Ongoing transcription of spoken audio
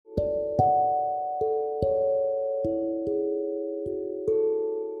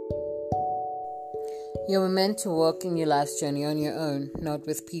You were meant to walk in your life's journey on your own, not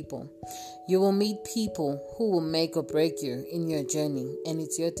with people. You will meet people who will make or break you in your journey, and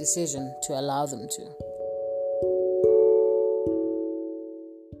it's your decision to allow them to.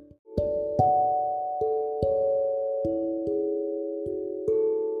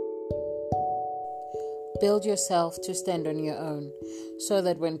 Build yourself to stand on your own, so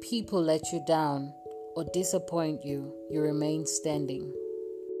that when people let you down or disappoint you, you remain standing.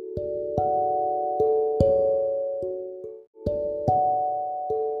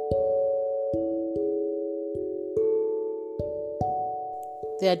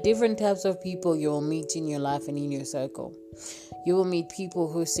 There are different types of people you will meet in your life and in your circle. You will meet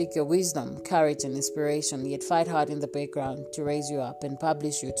people who seek your wisdom, courage, and inspiration, yet fight hard in the background to raise you up and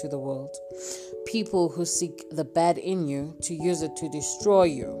publish you to the world. People who seek the bad in you to use it to destroy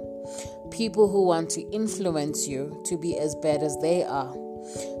you. People who want to influence you to be as bad as they are.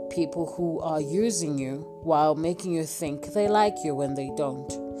 People who are using you while making you think they like you when they don't.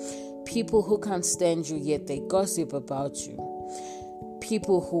 People who can't stand you yet they gossip about you.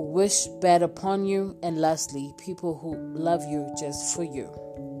 People who wish bad upon you, and lastly, people who love you just for you.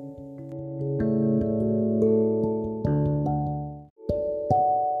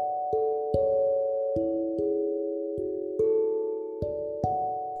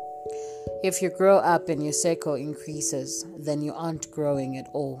 If you grow up and your circle increases, then you aren't growing at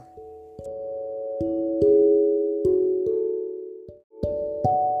all.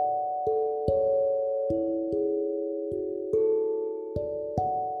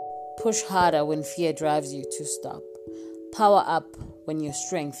 Push harder when fear drives you to stop. Power up when your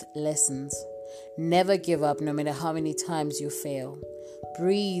strength lessens. Never give up no matter how many times you fail.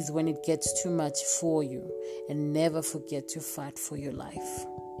 Breathe when it gets too much for you, and never forget to fight for your life.